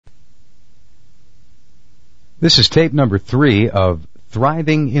This is tape number 3 of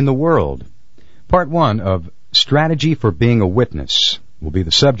Thriving in the World. Part 1 of Strategy for Being a Witness will be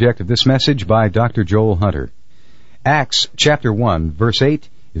the subject of this message by Dr. Joel Hunter. Acts chapter 1, verse 8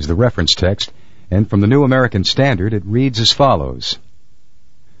 is the reference text, and from the New American Standard it reads as follows.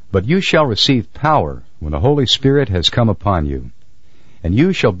 But you shall receive power when the Holy Spirit has come upon you, and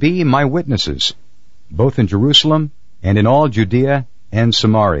you shall be my witnesses, both in Jerusalem and in all Judea and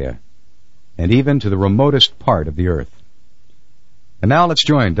Samaria, and even to the remotest part of the earth. And now let's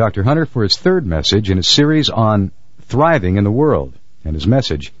join Dr. Hunter for his third message in a series on thriving in the world, and his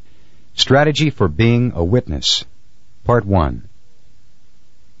message, Strategy for Being a Witness, Part 1.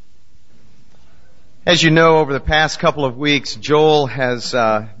 As you know, over the past couple of weeks, Joel has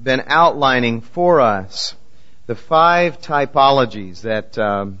been outlining for us the 5 typologies that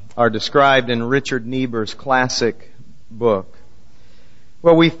are described in Richard Niebuhr's classic book.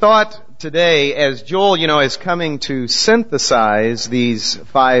 Well, we thought today, as Joel, is coming to synthesize these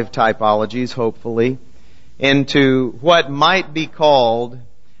 5 typologies, hopefully, into what might be called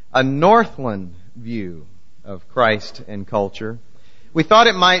a Northland view of Christ and culture, we thought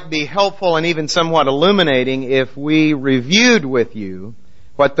it might be helpful and even somewhat illuminating if we reviewed with you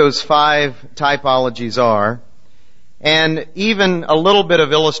what those 5 typologies are, and even a little bit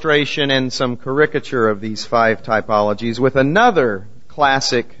of illustration and some caricature of these 5 typologies with another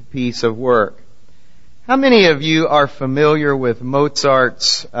classic piece of work. How many of you are familiar with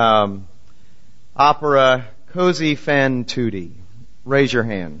Mozart's opera Così fan tutti? Raise your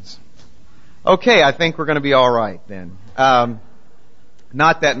hands. Okay, I think we're going to be all right then.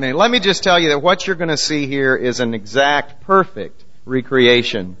 Not that many. Let me just tell you that what you're going to see here is an exact, perfect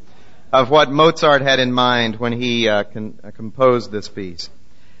recreation of what Mozart had in mind when he composed this piece.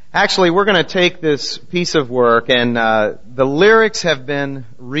 Actually, we're going to take this piece of work, and the lyrics have been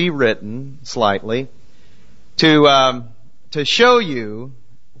rewritten slightly to show you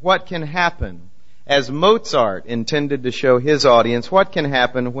what can happen, as Mozart intended to show his audience, what can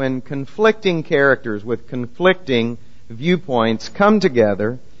happen when conflicting characters with conflicting viewpoints come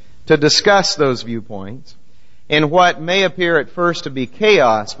together to discuss those viewpoints in what may appear at first to be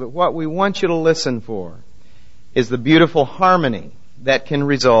chaos, but what we want you to listen for is the beautiful harmony that can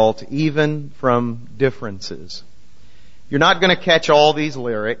result even from differences. You're not going to catch all these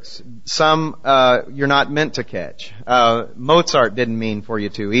lyrics. Some you're not meant to catch. Mozart didn't mean for you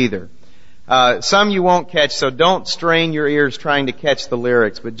to either. Some you won't catch, so don't strain your ears trying to catch the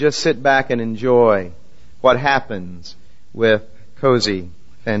lyrics, but just sit back and enjoy what happens with Così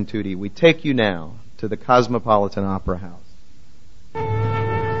fan tutti. We take you now to the Cosmopolitan Opera House.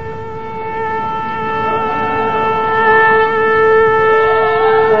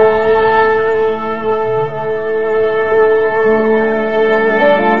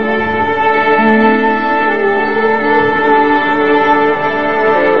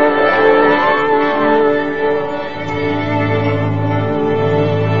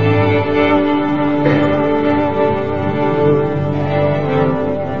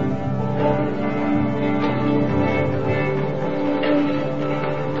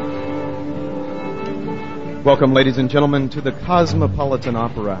 Welcome, ladies and gentlemen, to the Cosmopolitan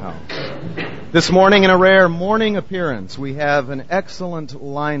Opera House. This morning, in a rare morning appearance, we have an excellent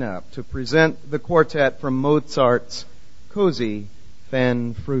lineup to present the quartet from Mozart's Così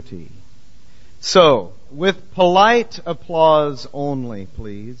fan tutti. So, with polite applause only,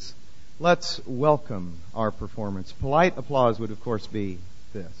 please, let's welcome our performance. Polite applause would, of course, be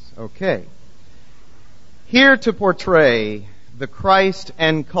this. Okay. Here to portray the Christ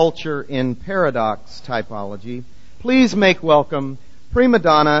and culture in paradox typology, please make welcome prima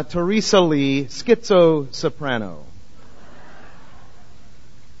donna Teresa Lee, schizo soprano.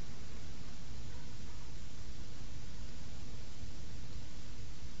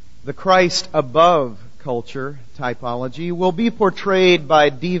 The Christ above culture typology will be portrayed by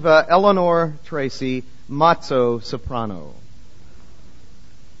diva Eleanor Tracy, mazzo soprano.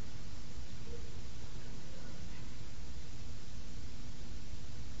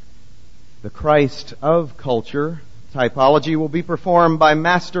 The Christ of culture typology will be performed by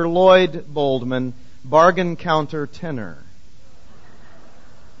Master Lloyd Boldman, bargain counter tenor.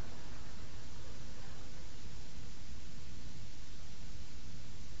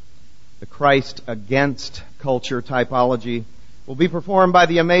 The Christ against culture typology will be performed by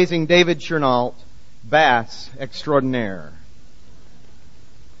the amazing David Chernault, bass extraordinaire.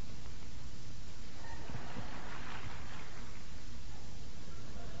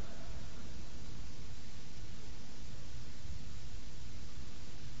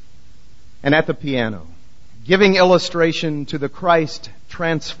 And at the piano, giving illustration to the Christ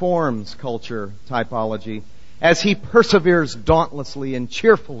transforms culture typology, as he perseveres dauntlessly and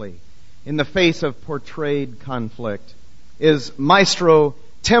cheerfully in the face of portrayed conflict, is Maestro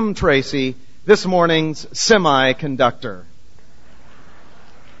Tim Tracy, this morning's semi-conductor.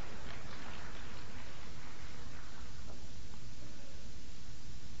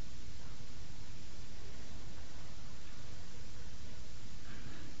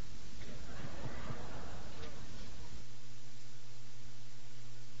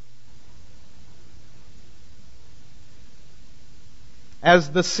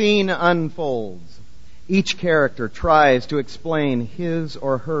 As the scene unfolds, each character tries to explain his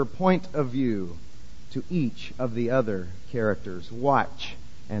or her point of view to each of the other characters. Watch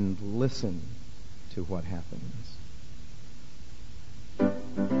and listen to what happens.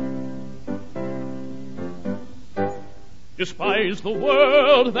 Despise the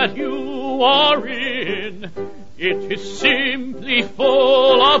world that you are in. It is simply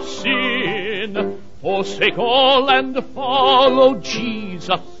full of sin. Forsake all and follow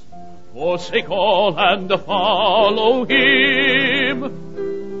Jesus. Forsake all and follow Him.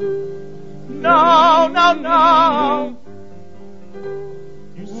 Now,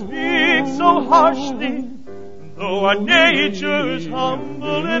 you speak so harshly, though our nature's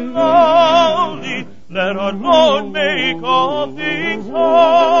humble and lowly. Let our Lord make all things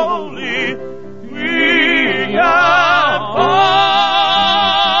holy. We have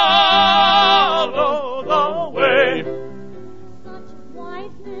follow the way. Such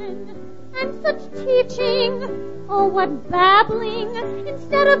wise men and such teaching, oh what babbling!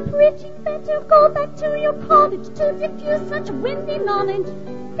 Instead of preaching, better go back to your college to diffuse such windy knowledge.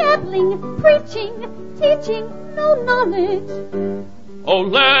 Gabbling, preaching, teaching, no knowledge. Oh,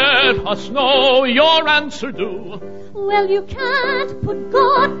 let us know your answer do. Well, you can't put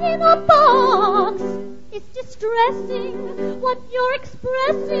God in a box. It's distressing what you're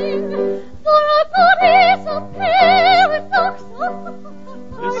expressing, for our God is a paradox.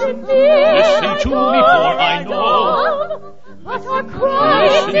 Listen to me, for I know. But our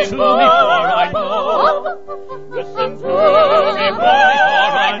Christ is Listen to me, for I know. Listen to me, for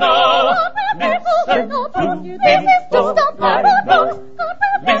I know. Listen to me, this is just a paradox.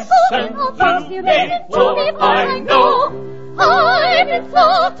 Listen to me, for I know. I'm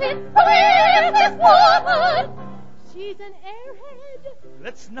insulted with this woman. She's an airhead.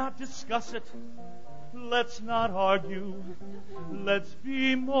 Let's not discuss it. Let's not argue. Let's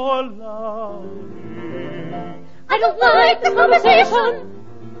be more loving. I don't like the conversation.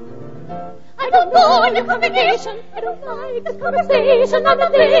 I don't go in the congregation. I don't like this conversation. I'm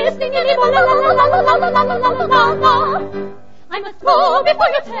not listening anymore. La la la la la la la la la la la. I must go before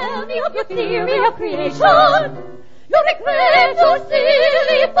you tell me of your theory of creation. You regret your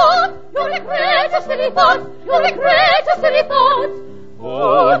silly thoughts. You regret your silly thoughts. You regret your silly thoughts.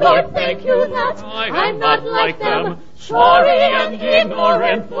 Oh, Lord, thank you that I'm not like them. Sorry and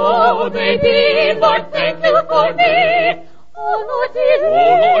ignorant though they be, Lord, thank you for me. Oh, Lord,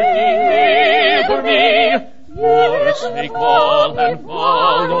 deliver me. Forsake all and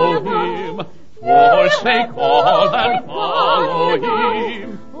follow Him. Forsake all and follow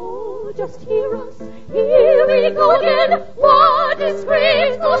Him. Oh, just hear us. Here we go again. What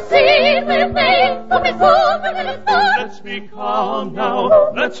disgrace, no sin we've made. No resolve in the thought. Let's be calm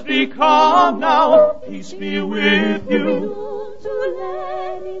now. Let's be calm now. Peace be with you.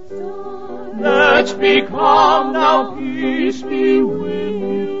 Let's be calm now. Peace be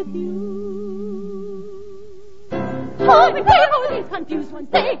with you. Oh, we pray for these confused ones.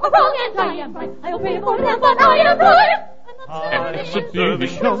 They are wrong and I am right. I obey for them, but I am right.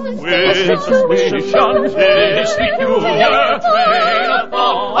 Exhibition with suspicion is the peculiar train of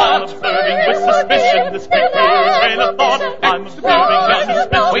thought. Observing with suspicion this peculiar train of thought. I'm observing and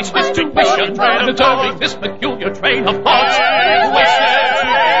suspicion. Waste this tuition and observing this peculiar train of thought.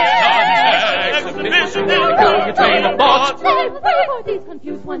 Exhibition, peculiar train of thought. They will pray for these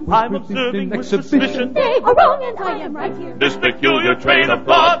confused ones. I'm observing with suspicion They are wrong and I am right here. this peculiar train of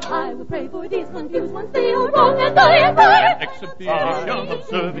thought. I will pray for these confused ones. They are wrong and I am right. Exhibition,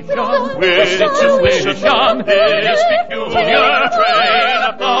 observation with intuition this peculiar train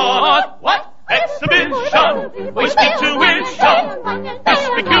of thought. What? Exhibition with intuition this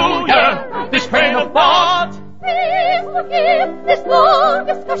peculiar, this train of thought. Please forgive this long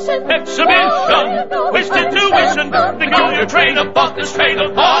discussion. Exhibition with intuition peculiar train of thought, this train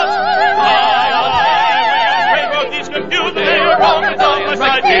of thought. These confused, they are wrong and I am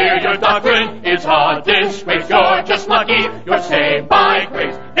right here. Your doctrine is a disgrace. You're just lucky you're saved by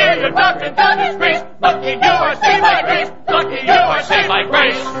grace. Here your doctrine's a disgrace. Lucky you are saved by grace. Lucky you are saved by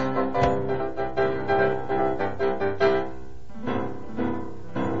grace.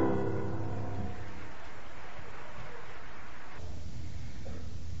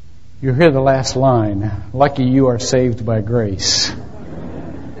 You hear the last line, lucky you are saved by grace.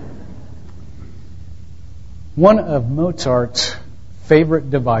 One of Mozart's favorite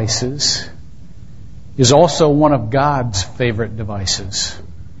devices is also one of God's favorite devices.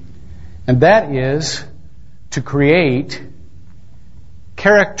 And that is to create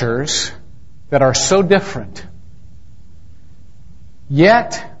characters that are so different,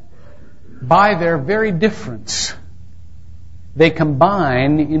 yet by their very difference, they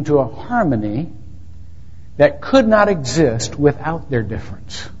combine into a harmony that could not exist without their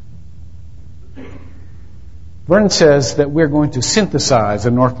difference. Vernon says that we're going to synthesize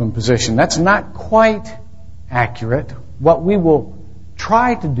a Northland position. That's not quite accurate. What we will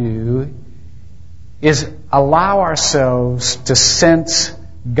try to do is allow ourselves to sense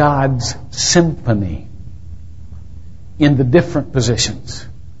God's symphony in the different positions.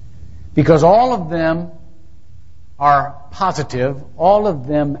 Because all of them are positive, all of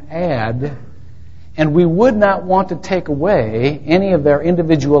them add, and we would not want to take away any of their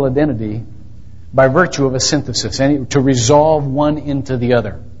individual identity by virtue of a synthesis, to resolve one into the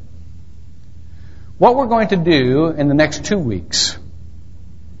other. What we're going to do in the next 2 weeks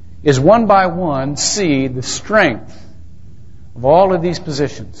is one by one see the strength of all of these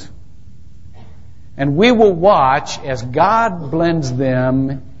positions. And we will watch as God blends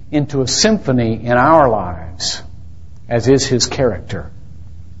them into a symphony in our lives, as is His character.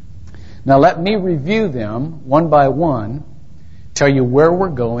 Now let me review them one by one, tell you where we're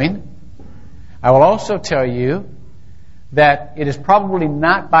going. I will also tell you that it is probably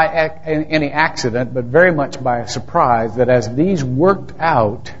not by any accident, but very much by a surprise, that as these worked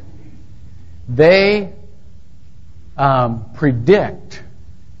out, they predict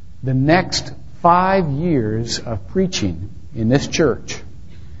the next 5 years of preaching in this church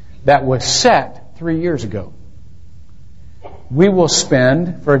that was set 3 years ago. We will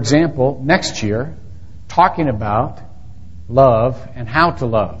spend, for example, next year talking about love and how to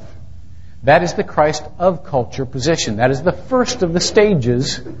love. That is the Christ of culture position. That is the first of the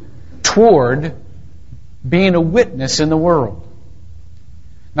stages toward being a witness in the world.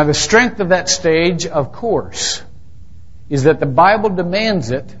 Now, the strength of that stage, of course, is that the Bible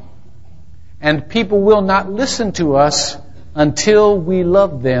demands it, and people will not listen to us until we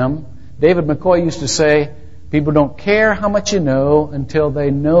love them. David McCoy used to say, people don't care how much you know until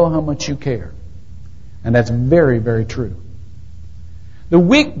they know how much you care. And that's very, very true. The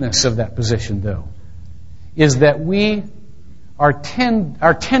weakness of that position, though, is that our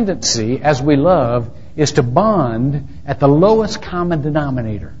tendency as we love is to bond at the lowest common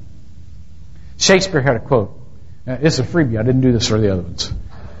denominator. Shakespeare had a quote. This is a freebie. I didn't do this for the other ones.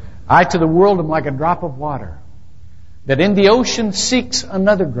 I to the world am like a drop of water that in the ocean seeks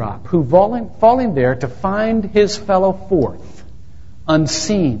another drop, who falling there to find his fellow forth,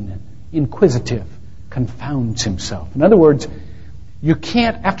 unseen, inquisitive, confounds himself. In other words, you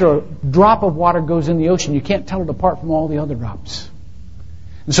can't, after a drop of water goes in the ocean, you can't tell it apart from all the other drops.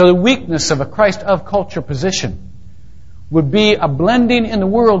 And so the weakness of a Christ of culture position would be a blending in the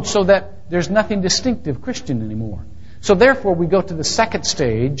world so that there's nothing distinctive Christian anymore. So therefore we go to the second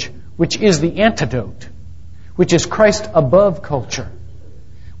stage, which is the antidote, which is Christ above culture.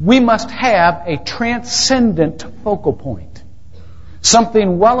 We must have a transcendent focal point,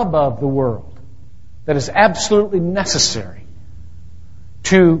 something well above the world that is absolutely necessary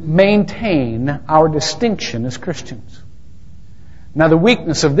to maintain our distinction as Christians. Now, the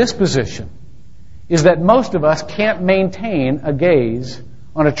weakness of this position is that most of us can't maintain a gaze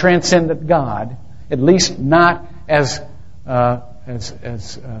on a transcendent God, at least not as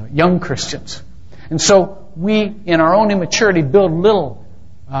young Christians. And so we, in our own immaturity, build little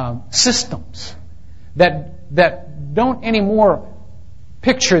systems that don't anymore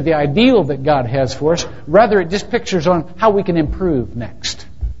picture the ideal that God has for us. Rather, it just pictures on how we can improve next.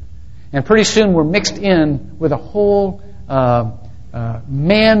 And pretty soon we're mixed in with a whole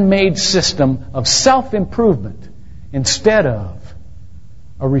man-made system of self-improvement instead of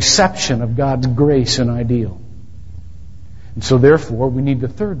a reception of God's grace and ideal. And so therefore we need the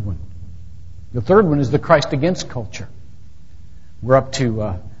third one. The third one is the Christ against culture. We're up to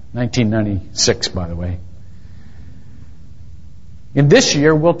 1996, by the way. In this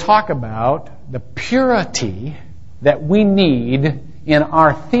year, we'll talk about the purity that we need in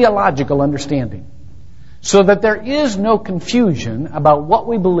our theological understanding, so that there is no confusion about what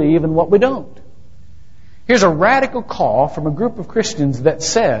we believe and what we don't. Here's a radical call from a group of Christians that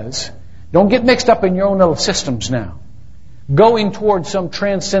says, don't get mixed up in your own little systems now, going towards some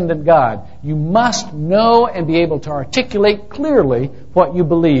transcendent God. You must know and be able to articulate clearly what you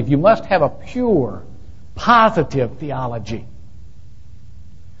believe. You must have a pure, positive theology.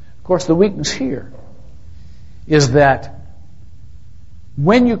 Of course, the weakness here is that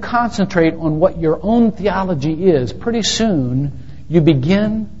when you concentrate on what your own theology is, pretty soon you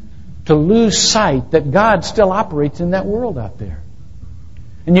begin to lose sight that God still operates in that world out there.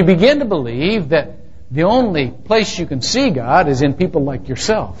 And you begin to believe that the only place you can see God is in people like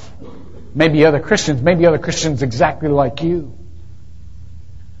yourself. Maybe other Christians exactly like you.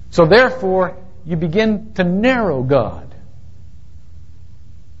 So therefore, you begin to narrow God.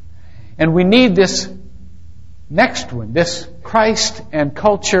 And we need this next one, this Christ and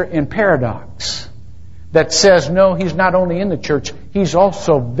culture and paradox that says, no, He's not only in the church, He's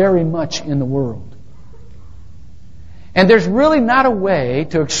also very much in the world. And there's really not a way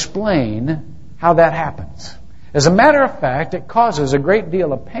to explain how that happens. As a matter of fact, it causes a great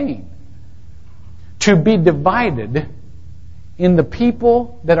deal of pain to be divided in the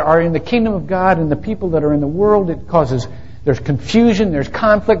people that are in the kingdom of God and the people that are in the world. It causes, there's confusion, there's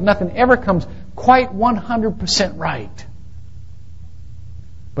conflict, nothing ever comes quite 100% right.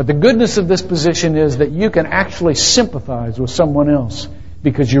 But the goodness of this position is that you can actually sympathize with someone else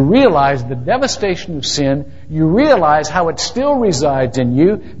because you realize the devastation of sin, you realize how it still resides in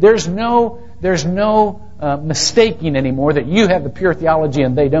you. There's no mistaking anymore that you have the pure theology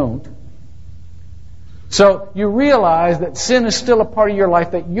and they don't. So you realize that sin is still a part of your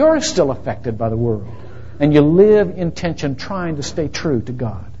life, that you're still affected by the world. And you live in tension trying to stay true to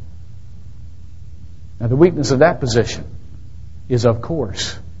God. Now the weakness of that position is, of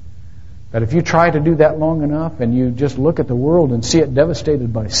course, that if you try to do that long enough and you just look at the world and see it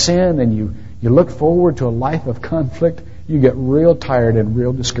devastated by sin and you look forward to a life of conflict, you get real tired and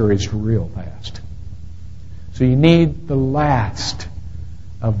real discouraged real fast. So you need the last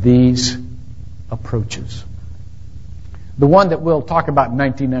of these approaches. The one that we'll talk about in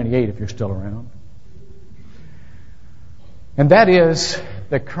 1998 if you're still around. And that is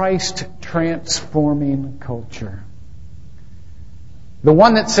the Christ transforming culture. The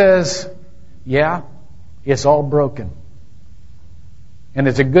one that says, yeah, it's all broken. And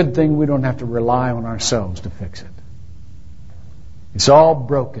it's a good thing we don't have to rely on ourselves to fix it. It's all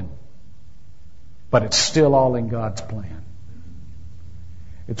broken. But it's still all in God's plan.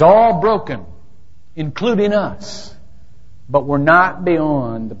 It's all broken, including us. But we're not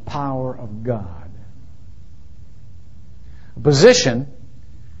beyond the power of God. A position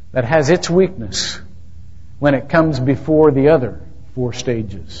that has its weakness when it comes before the other 4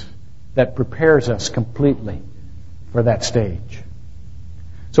 stages that prepares us completely for that stage.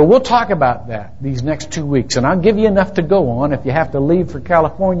 So we'll talk about that these next 2 weeks, and I'll give you enough to go on. If you have to leave for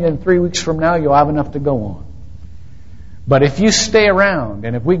California in 3 weeks from now, you'll have enough to go on. But if you stay around,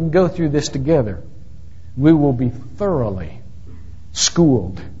 and if we can go through this together, we will be thoroughly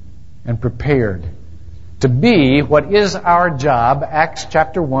schooled and prepared to be what is our job, Acts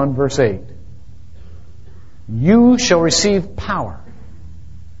chapter 1, verse 8. You shall receive power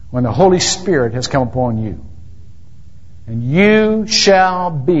when the Holy Spirit has come upon you. And you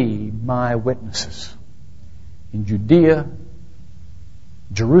shall be my witnesses in Judea,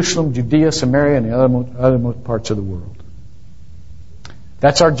 Jerusalem, Judea, Samaria, and the othermost parts of the world.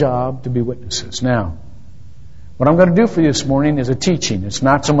 That's our job, to be witnesses. Now, what I'm going to do for you this morning is a teaching. It's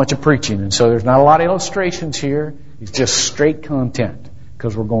not so much a preaching. And so there's not a lot of illustrations here. It's just straight content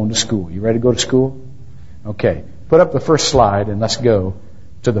because we're going to school. You ready to go to school? Okay. Put up the first slide and let's go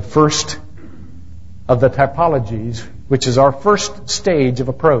to the first of the typologies, which is our first stage of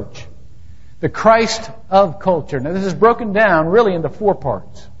approach. The Christ of culture. Now this is broken down really into 4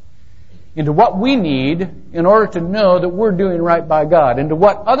 parts. Into what we need in order to know that we're doing right by God. Into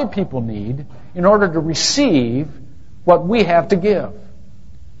what other people need in order to receive what we have to give.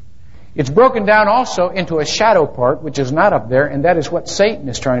 It's broken down also into a shadow part, which is not up there, and that is what Satan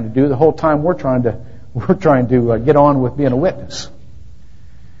is trying to do the whole time we're trying to get on with being a witness.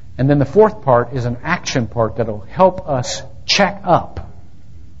 And then the 4th part is an action part that will help us check up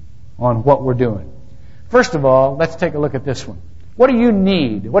on what we're doing. First of all, let's take a look at this one. What do you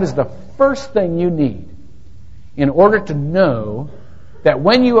need? What is the first thing you need in order to know that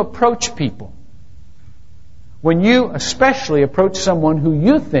when you approach people, when you especially approach someone who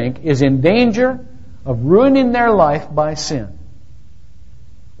you think is in danger of ruining their life by sin,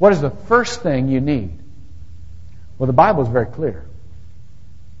 what is the first thing you need? Well, the Bible is very clear.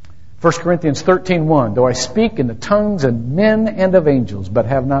 1 Corinthians 13:1, though I speak in the tongues of men and of angels, but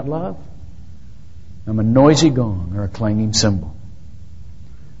have not love, I'm a noisy gong or a clanging cymbal.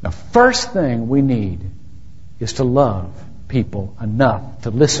 The first thing we need is to love people enough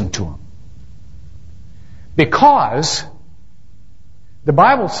to listen to them. Because the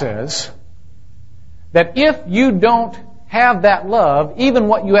Bible says that if you don't have that love, even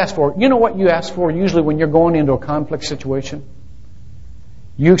what you ask for. You know what you ask for usually when you're going into a conflict situation?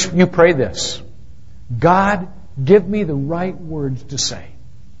 You pray this. God, give me the right words to say.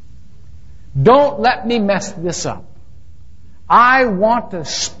 Don't let me mess this up. I want to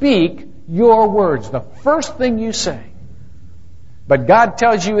speak your words, the first thing you say. But God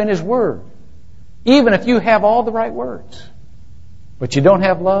tells you in His Word, even if you have all the right words, but you don't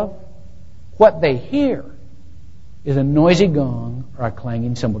have love, what they hear is a noisy gong or a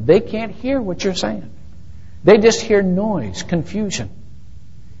clanging cymbal. They can't hear what you're saying. They just hear noise, confusion.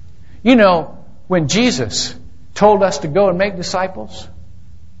 You know, when Jesus told us to go and make disciples,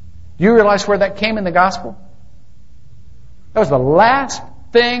 do you realize where that came in the gospel? That was the last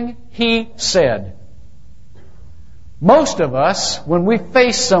thing He said. Most of us, when we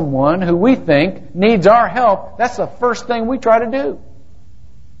face someone who we think needs our help, that's the first thing we try to do.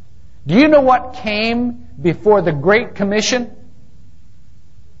 Do you know what came before the Great Commission?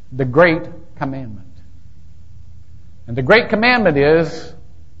 The Great Commandment. And the Great Commandment is,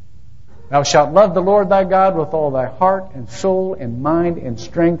 thou shalt love the Lord thy God with all thy heart and soul and mind and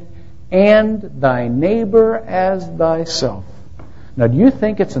strength, and thy neighbor as thyself. Now, do you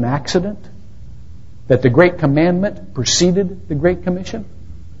think it's an accident that the Great Commandment preceded the Great Commission?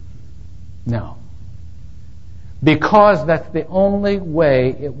 No. Because that's the only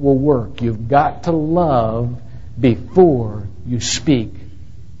way it will work. You've got to love before you speak.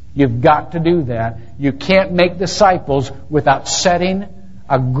 You've got to do that. You can't make disciples without setting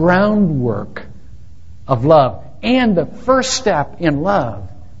a groundwork of love. And the first step in love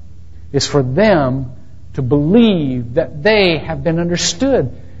is for them to believe that they have been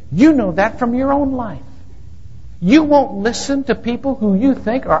understood. You know that from your own life. You won't listen to people who you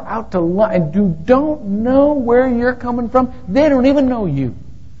think are out to lie and who don't know where you're coming from. They don't even know you.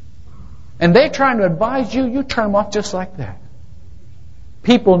 And they're trying to advise you, you turn them off just like that.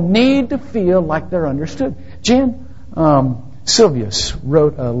 People need to feel like they're understood. Jan Silvius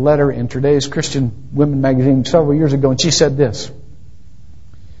wrote a letter in today's Christian Women magazine several years ago, and she said this.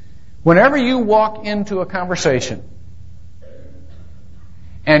 Whenever you walk into a conversation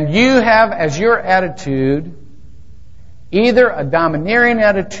and you have as your attitude either a domineering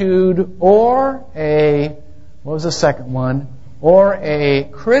attitude or a, what was the second one? Or a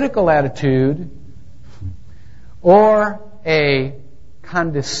critical attitude or a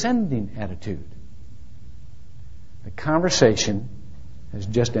condescending attitude, the conversation has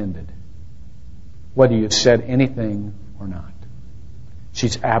just ended, whether you've said anything or not.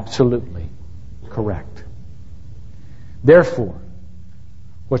 She's absolutely correct. Therefore,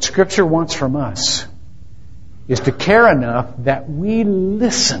 what Scripture wants from us is to care enough that we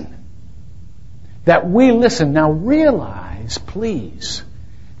listen. That we listen. Now realize, please,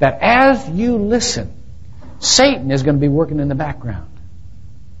 that as you listen, Satan is going to be working in the background.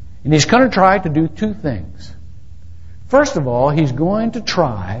 And he's going to try to do two things. First of all, he's going to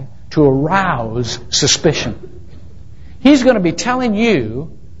try to arouse suspicion. He's going to be telling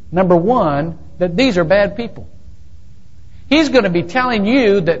you, number one, that these are bad people. He's going to be telling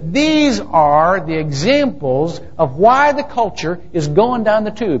you that these are the examples of why the culture is going down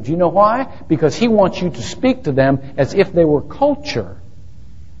the tubes. You know why? Because he wants you to speak to them as if they were culture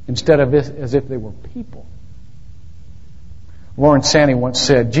instead of as if they were people. Lawrence Sanney once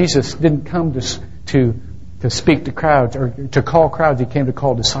said, Jesus didn't come to speak to crowds or to call crowds. He came to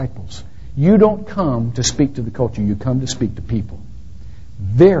call disciples. You don't come to speak to the culture. You come to speak to people.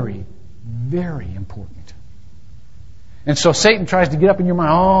 Very, very important. And so Satan tries to get up in your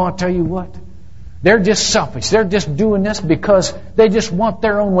mind, oh, I'll tell you what. They're just selfish. They're just doing this because they just want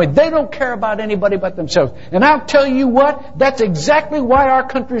their own way. They don't care about anybody but themselves. And I'll tell you what, that's exactly why our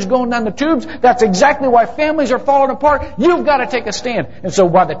country is going down the tubes. That's exactly why families are falling apart. You've got to take a stand. And so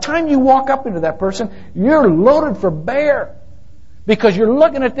by the time you walk up into that person, you're loaded for bear. Because you're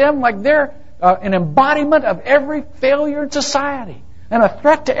looking at them like they're an embodiment of every failure in society. And a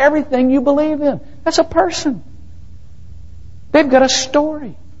threat to everything you believe in. That's a person. They've got a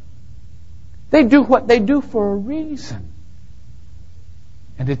story. They do what they do for a reason.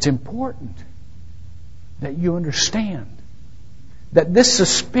 And it's important that you understand that this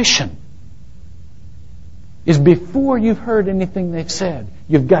suspicion is before you've heard anything they've said.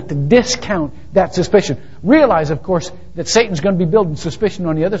 You've got to discount that suspicion. Realize, of course, that Satan's going to be building suspicion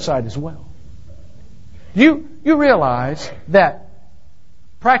on the other side as well. You realize that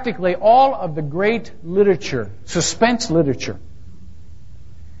practically all of the great literature, suspense literature,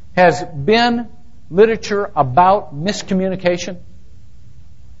 has been literature about miscommunication.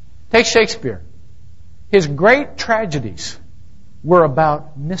 Take Shakespeare. His great tragedies were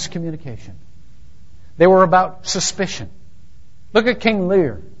about miscommunication. They were about suspicion. Look at King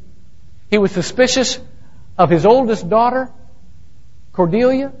Lear. He was suspicious of his oldest daughter,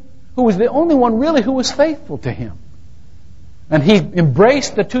 Cordelia, who was the only one really who was faithful to him. And he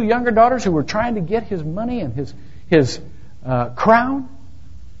embraced the two younger daughters who were trying to get his money and his crown.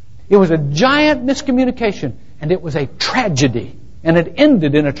 It was a giant miscommunication, and it was a tragedy. And it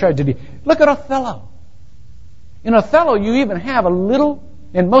ended in a tragedy. Look at Othello. In Othello, you even have a little,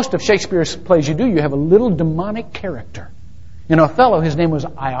 in most of Shakespeare's plays you do, you have a little demonic character. In Othello, his name was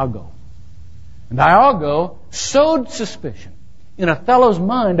Iago. And Iago sowed suspicion in Othello's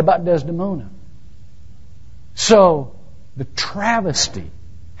mind about Desdemona. So, the travesty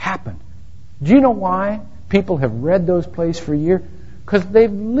happened. Do you know why people have read those plays for years? Because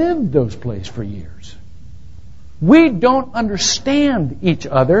they've lived those plays for years. We don't understand each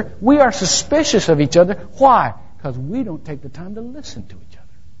other. We are suspicious of each other. Why? Because we don't take the time to listen to each other.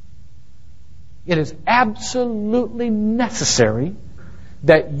 It is absolutely necessary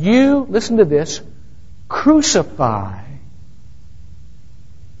that you, listen to this, crucify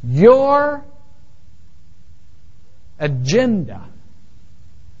your agenda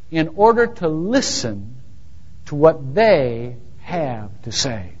in order to listen to what they have to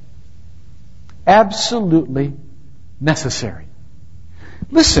say. Absolutely necessary.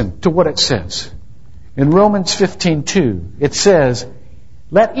 Listen to what it says. In Romans 15:2, it says,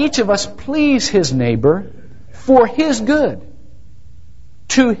 "Let each of us please his neighbor for his good,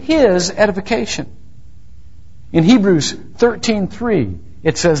 to his edification." In Hebrews 13:3,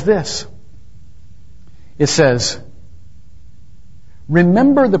 it says this. It says,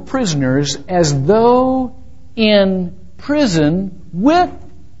 "Remember the prisoners as though in prison with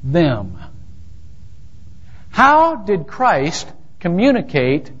them." How did Christ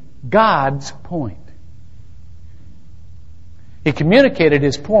communicate God's point? He communicated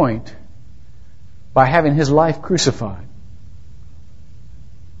his point by having his life crucified.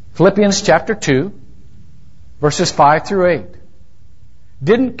 Philippians chapter 2, verses 5 through 8.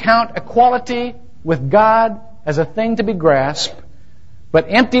 Didn't count equality with God as a thing to be grasped, but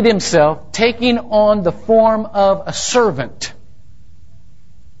emptied himself, taking on the form of a servant.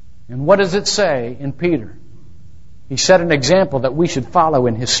 And what does it say in Peter? He set an example that we should follow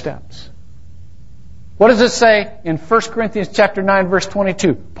in his steps. What does it say in 1 Corinthians chapter 9, verse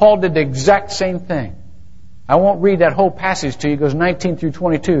 22? Paul did the exact same thing. I won't read that whole passage to you. It goes 19 through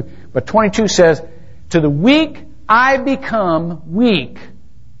 22. But 22 says, "To the weak I become weak,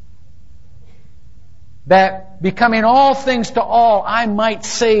 that becoming all things to all I might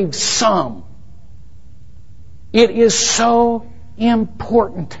save some." It is so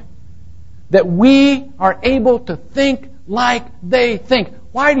important that we are able to think like they think.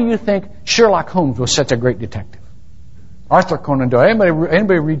 Why do you think Sherlock Holmes was such a great detective? Arthur Conan Doyle.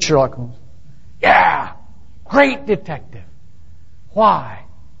 Anybody read Sherlock Holmes? Yeah! Great detective. Why?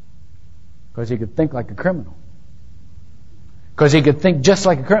 Because he could think like a criminal. Because he could think just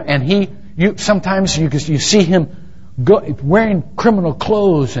like a criminal. And sometimes you see him wearing criminal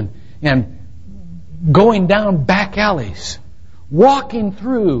clothes and going down back alleys, walking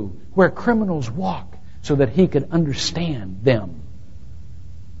through where criminals walk so that he could understand them.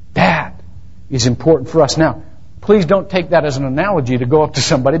 That is important for us. Now, please don't take that as an analogy to go up to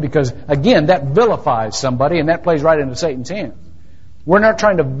somebody, because, again, that vilifies somebody and that plays right into Satan's hands. We're not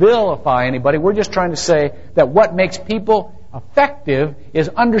trying to vilify anybody. We're just trying to say that what makes people effective is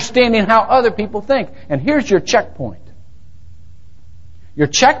understanding how other people think. And here's your checkpoint. Your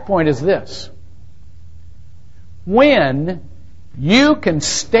checkpoint is this. When you can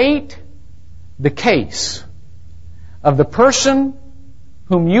state the case of the person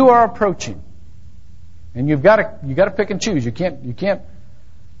whom you are approaching, and you got to pick and choose. You can't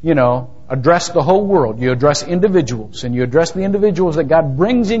address the whole world. You address individuals, and you address the individuals that God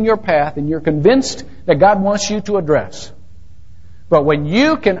brings in your path, and you're convinced that God wants you to address. But when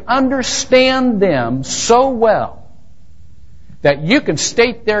you can understand them so well that you can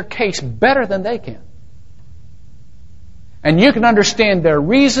state their case better than they can, and you can understand their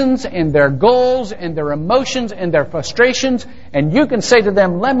reasons and their goals and their emotions and their frustrations, and you can say to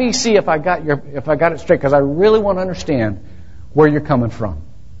them, "Let me see if I got it straight, because I really want to understand where you're coming from."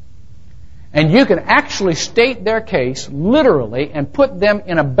 And you can actually state their case literally and put them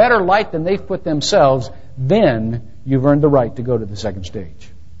in a better light than they've put themselves, then you've earned the right to go to the second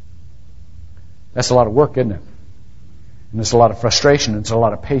stage. That's a lot of work, isn't it? And it's a lot of frustration, and it's a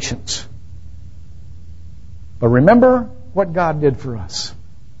lot of patience. But remember what God did for us.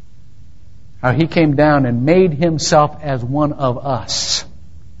 How He came down and made Himself as one of us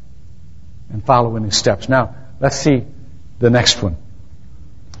and follow in His steps. Now, let's see the next one.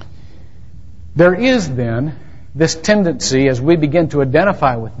 There is then this tendency as we begin to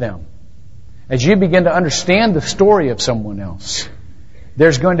identify with them. As you begin to understand the story of someone else,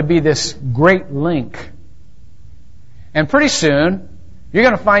 there's going to be this great link. And pretty soon, you're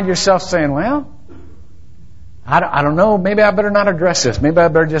going to find yourself saying, well, I don't know, maybe I better not address this. Maybe I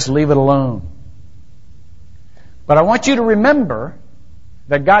better just leave it alone. But I want you to remember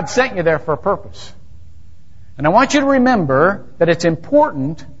that God sent you there for a purpose. And I want you to remember that it's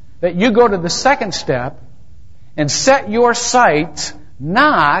important that you go to the second step and set your sights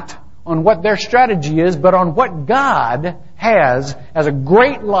not on what their strategy is, but on what God has as a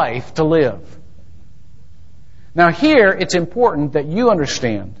great life to live. Now here, it's important that you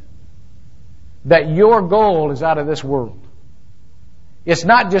understand that your goal is out of this world. It's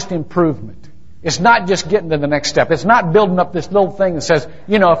not just improvement. It's not just getting to the next step. It's not building up this little thing that says,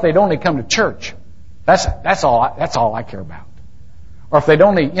 if they'd only come to church, that's all I care about. Or if they'd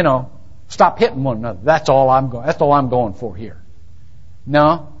only, stop hitting one another, that's all I'm going for here.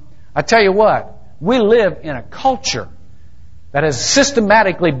 No. I tell you what, we live in a culture that has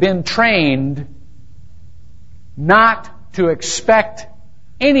systematically been trained not to expect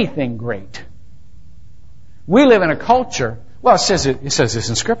anything great. We live in a culture, well, it says this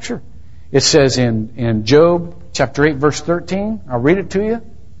in Scripture. It says in Job chapter 8 verse 13, I'll read it to you. It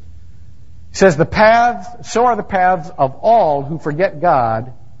says, so are the paths of all who forget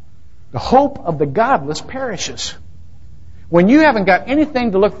God. The hope of the godless perishes. When you haven't got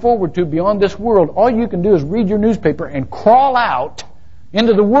anything to look forward to beyond this world, all you can do is read your newspaper and crawl out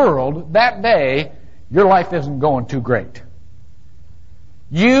into the world that day. Your life isn't going too great.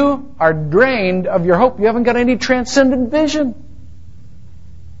 You are drained of your hope. You haven't got any transcendent vision.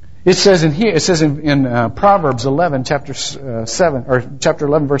 It says in Proverbs 11, chapter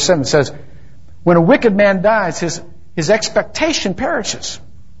 11, verse 7, it says, when a wicked man dies, his expectation perishes.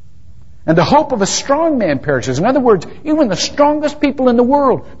 And the hope of a strong man perishes. In other words, even the strongest people in the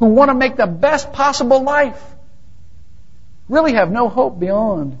world who want to make the best possible life really have no hope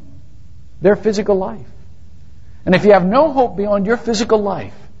beyond their physical life. And if you have no hope beyond your physical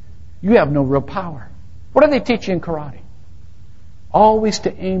life, you have no real power. What do they teach you in karate? Always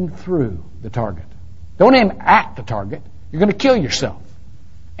to aim through the target. Don't aim at the target. You're going to kill yourself.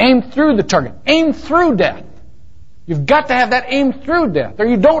 Aim through the target. Aim through death. You've got to have that aim through death, or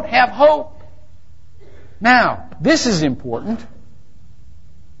you don't have hope. Now, this is important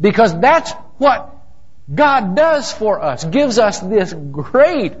because that's what God does for us, gives us this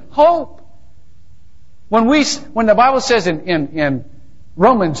great hope. When the Bible says in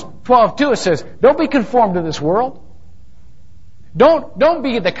Romans 12:2, it says, don't be conformed to this world. Don't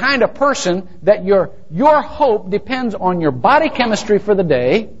be the kind of person that your hope depends on your body chemistry for the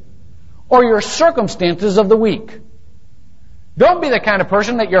day or your circumstances of the week. Don't be the kind of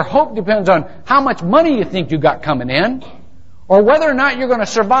person that your hope depends on how much money you think you got coming in or whether or not you're going to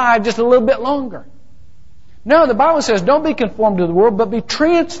survive just a little bit longer. No, the Bible says don't be conformed to the world, but be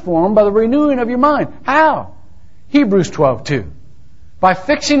transformed by the renewing of your mind. How? Hebrews 12:2. By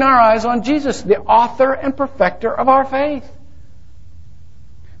fixing our eyes on Jesus, the author and perfecter of our faith.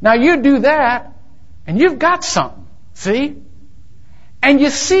 Now you do that, and you've got something. See? And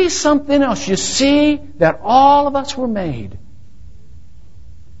you see something else. You see that all of us were made.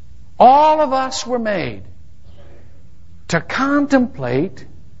 All of us were made to contemplate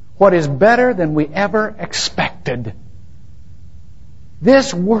what is better than we ever expected.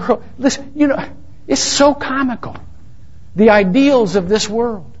 This world, it's so comical. The ideals of this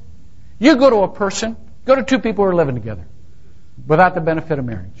world. You go to two people who are living together without the benefit of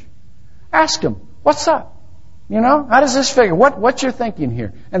marriage. Ask them, what's up? How does this figure? What's your thinking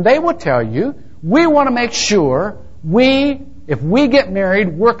here? And they will tell you, we want to make sure if we get married,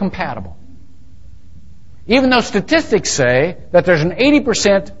 we're compatible. Even though statistics say that there's an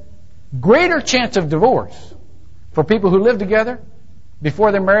 80% greater chance of divorce for people who live together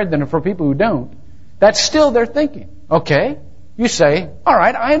before they're married than for people who don't, that's still their thinking. Okay, you say, all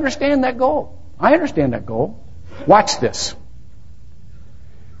right, I understand that goal. Watch this.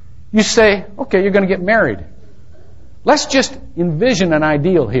 You say, okay, you're going to get married. Let's just envision an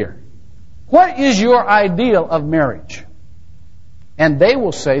ideal here. What is your ideal of marriage? And they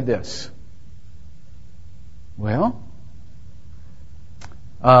will say this. Well,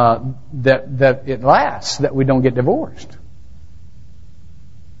 that it lasts, that we don't get divorced.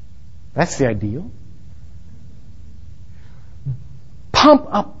 That's the ideal. Pump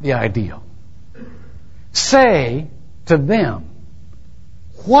up the ideal. Say to them,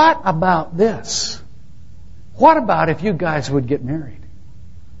 what about this? What about if you guys would get married?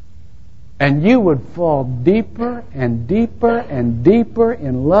 And you would fall deeper and deeper and deeper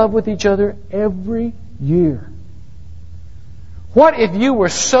in love with each other every year. What if you were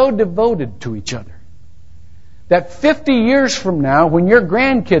so devoted to each other that 50 years from now, when your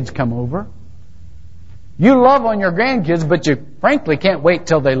grandkids come over, you love on your grandkids, but you frankly can't wait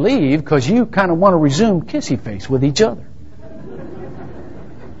till they leave because you kind of want to resume kissy face with each other.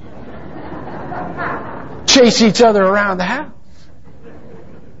 Chase each other around the house.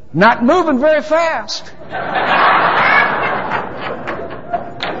 Not moving very fast.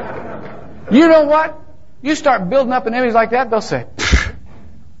 You know what? You start building up an image like that, they'll say,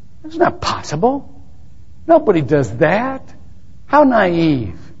 that's not possible. Nobody does that. How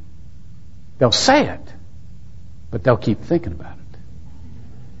naive. They'll say it, but they'll keep thinking about it.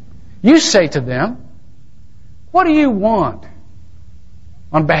 You say to them, what do you want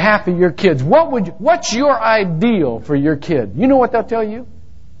on behalf of your kids? What's your ideal for your kid? You know what they'll tell you?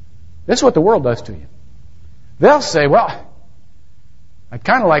 This is what the world does to you. They'll say, well, I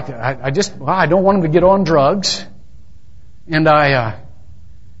kind of like to, I don't want them to get on drugs, and I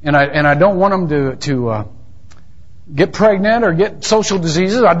don't want them to get pregnant or get social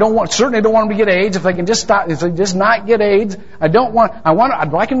diseases. Certainly don't want them to get AIDS. If they can just not get AIDS, I'd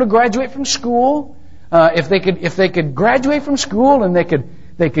like them to graduate from school. If they could graduate from school and they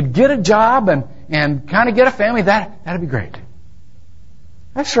could get a job and kind of get a family, that'd be great.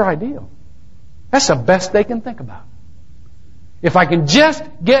 That's their ideal. That's the best they can think about. If I can just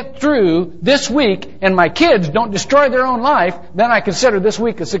get through this week and my kids don't destroy their own life, then I consider this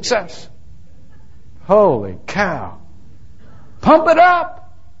week a success. Holy cow. Pump it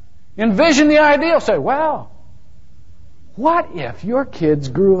up. Envision the ideal. Say, wow, what if your kids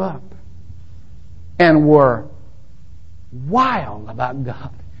grew up and were wild about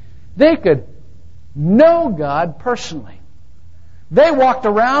God? They could know God personally. They walked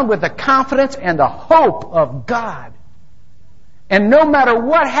around with the confidence and the hope of God. And no matter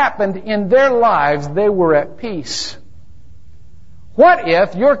what happened in their lives, they were at peace. What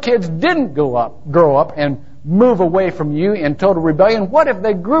if your kids didn't grow up and move away from you in total rebellion? What if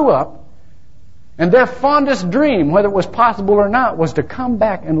they grew up and their fondest dream, whether it was possible or not, was to come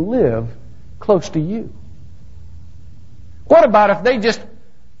back and live close to you? What about if they just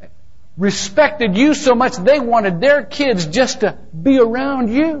respected you so much they wanted their kids just to be around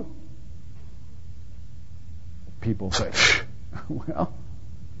you? People say, well,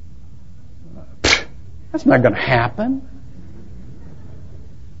 that's not going to happen.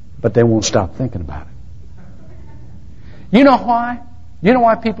 But they won't stop thinking about it. You know why? You know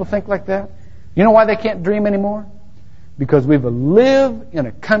why people think like that? You know why they can't dream anymore? Because we live in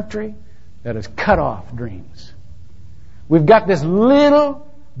a country that has cut off dreams. We've got this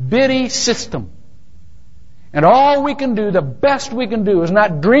little bitty system. And all we can do, the best we can do, is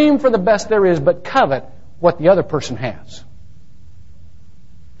not dream for the best there is, but covet what the other person has.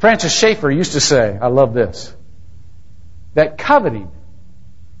 Francis Schaeffer used to say, I love this, that coveting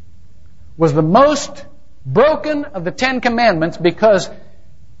was the most broken of the 10 Commandments because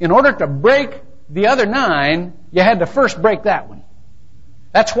in order to break the other 9, you had to first break that one.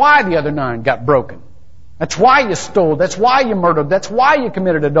 That's why the other 9 got broken. That's why you stole. That's why you murdered. That's why you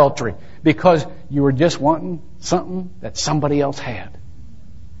committed adultery. Because you were just wanting something that somebody else had.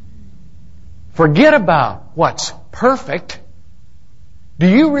 Forget about what's perfect. Do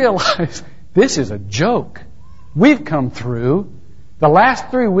you realize this is a joke? We've come through the last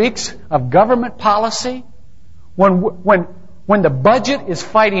 3 weeks of government policy when the budget is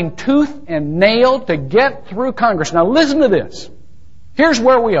fighting tooth and nail to get through Congress. Now listen to this. Here's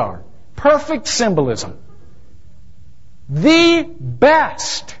where we are. Perfect symbolism. The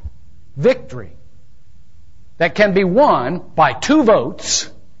best victory that can be won by 2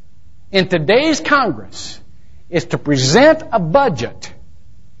 votes in today's Congress is to present a budget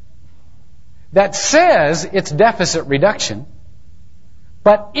that says it's deficit reduction,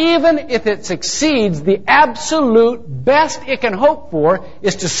 but even if it succeeds, the absolute best it can hope for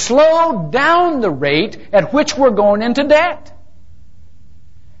is to slow down the rate at which we're going into debt.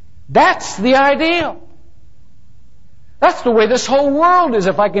 That's the ideal. That's the way this whole world is.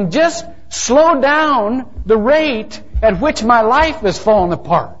 If I can just slow down the rate at which my life is falling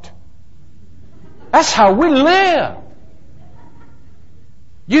apart. That's how we live.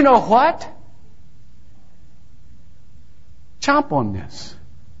 You know what? Chomp on this.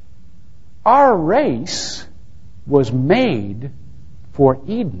 Our race was made for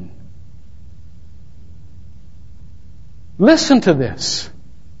Eden. Listen to this.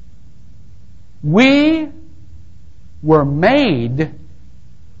 We were made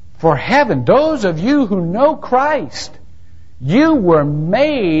for heaven. Those of you who know Christ, you were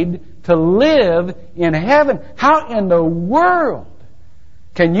made to live in heaven. How in the world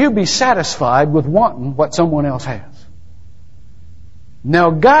can you be satisfied with wanting what someone else has?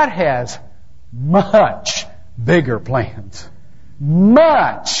 Now God has much bigger plans.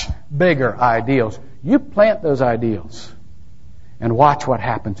 Much bigger ideals. You plant those ideals and watch what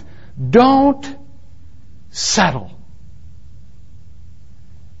happens. Don't settle.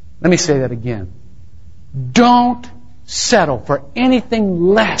 Let me say that again. Don't settle for anything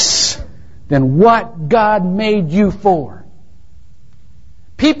less than what God made you for.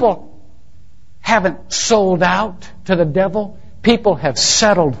 People haven't sold out to the devil. People have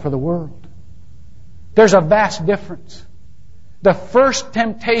settled for the world. There's a vast difference. The first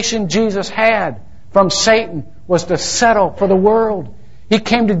temptation Jesus had from Satan was to settle for the world. He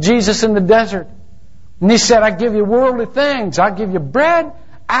came to Jesus in the desert and he said, I give you worldly things. I'll give you bread.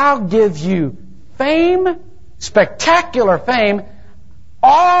 I'll give you fame, spectacular fame.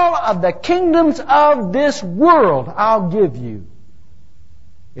 All of the kingdoms of this world I'll give you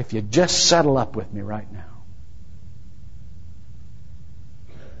if you just settle up with me right now.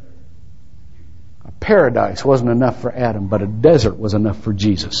 A paradise wasn't enough for Adam, but a desert was enough for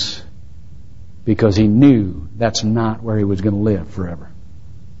Jesus. Because he knew that's not where he was going to live forever.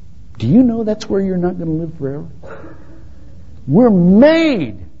 Do you know that's where you're not going to live forever? We're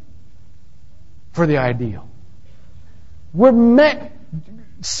made for the ideal. We're made.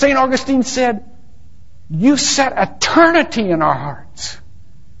 St. Augustine said, you set eternity in our hearts.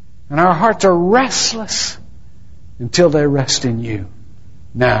 And our hearts are restless until they rest in you.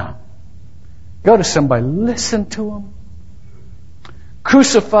 Now, go to somebody, listen to them.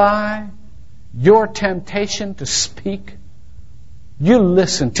 Crucify your temptation to speak. You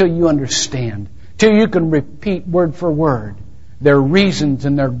listen till you understand, till you can repeat word for word their reasons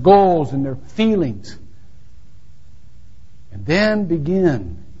and their goals and their feelings. And then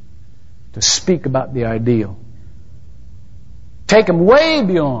begin to speak about the ideal. Take them way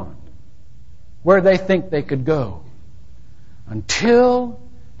beyond where they think they could go until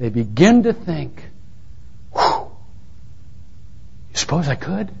they begin to think, whew, you suppose I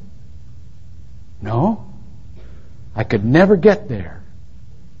could? No, I could never get there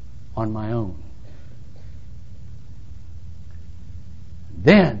on my own.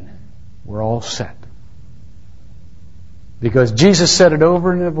 Then we're all set. Because Jesus said it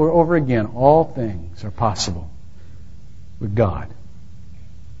over and over again, all things are possible with God.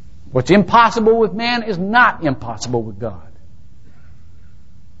 What's impossible with man is not impossible with God.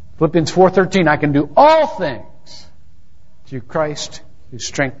 Philippians 4:13, I can do all things through Christ who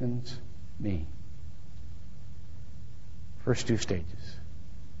strengthens me. First two stages.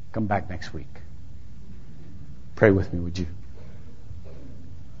 Come back next week. Pray with me, would you?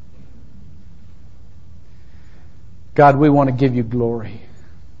 God, we want to give you glory.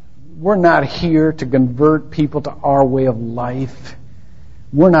 We're not here to convert people to our way of life.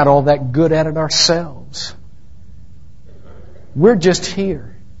 We're not all that good at it ourselves. We're just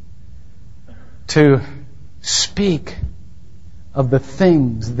here to speak of the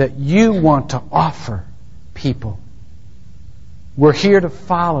things that you want to offer people. We're here to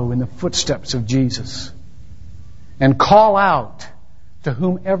follow in the footsteps of Jesus and call out to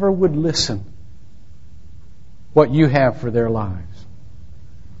whomever would listen what you have for their lives.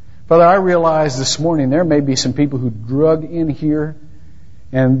 Father, I realize this morning there may be some people who drug in here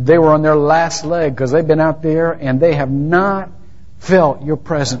and they were on their last leg because they've been out there and they have not felt your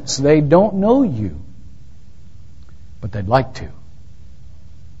presence. They don't know you, but they'd like to.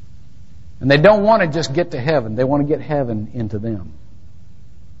 And they don't want to just get to heaven. They want to get heaven into them.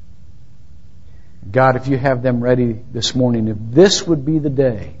 God, if you have them ready this morning, if this would be the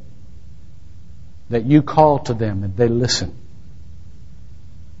day that you call to them and they listen,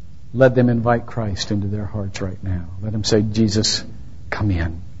 let them invite Christ into their hearts right now. Let them say, Jesus, come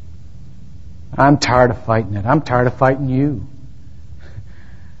in. I'm tired of fighting it. I'm tired of fighting you.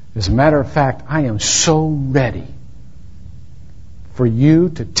 As a matter of fact, I am so ready for you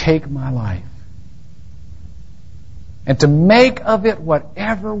to take my life and to make of it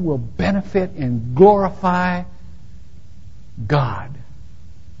whatever will benefit and glorify God.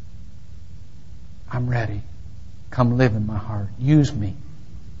 I'm ready. Come live in my heart. Use me.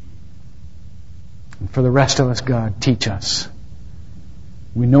 And for the rest of us, God, teach us.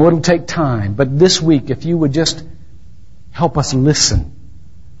 We know it'll take time, but this week, if you would just help us listen